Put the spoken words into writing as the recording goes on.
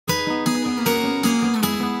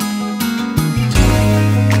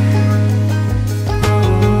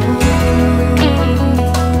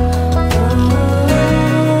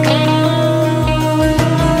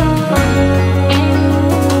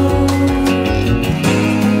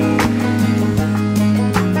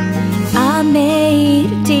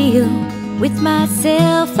with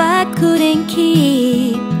myself I couldn't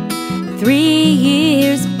keep. 3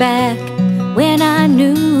 years back, when I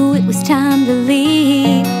knew it was time to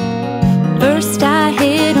leave. First I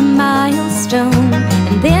hit a milestone,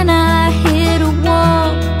 and then I hit a wall,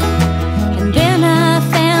 and then I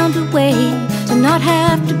found a way to not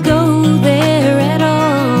have to go there at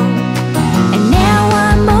all. And now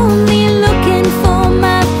I'm only looking for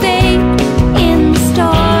my fate in the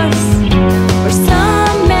stars, or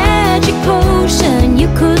some magic potion you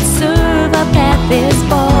could serve up at this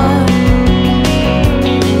bar.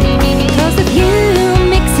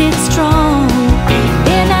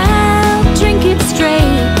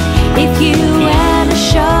 If you add a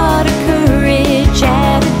shot of courage,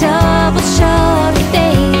 add a double shot of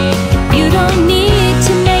faith. You don't need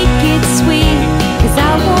to make it sweet, 'cause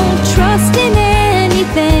I won't trust in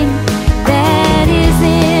anything that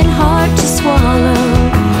isn't hard to swallow,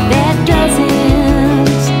 that doesn't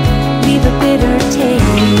leave a bitter taste.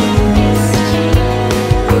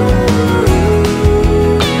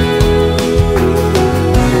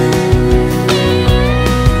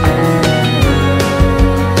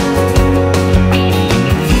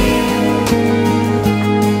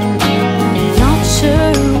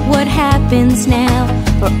 Now,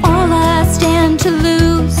 for all I stand to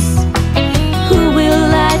lose. Who will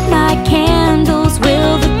light my candles?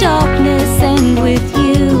 Will the darkness end with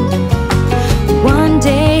you? One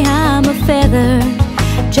day I'm a feather,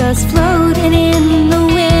 just floating in the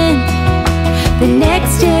wind. The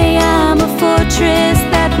next day I'm a fortress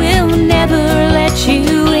that will never let you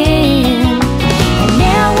in. And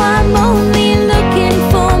now I'm only looking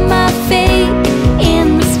for my fate in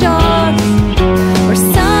the stars, or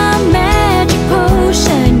some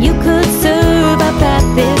you could serve up at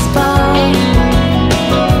this bar.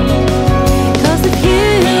 'Cause if you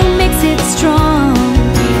mix it strong,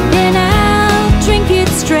 then I'll drink it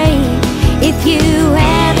straight. If you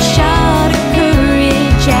add a shot of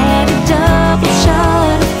courage, add a double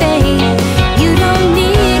shot of faith. You don't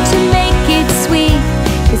need to make it sweet,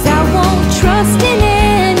 'cause I won't trust in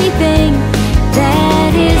anything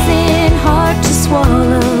that isn't hard to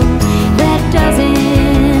swallow, that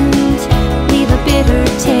doesn't leave a bitter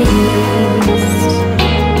taste.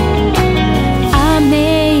 I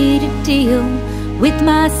made a deal with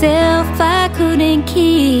myself I couldn't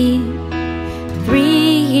keep.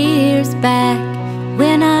 3 years back,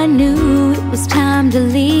 when I knew it was time to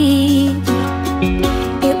leave.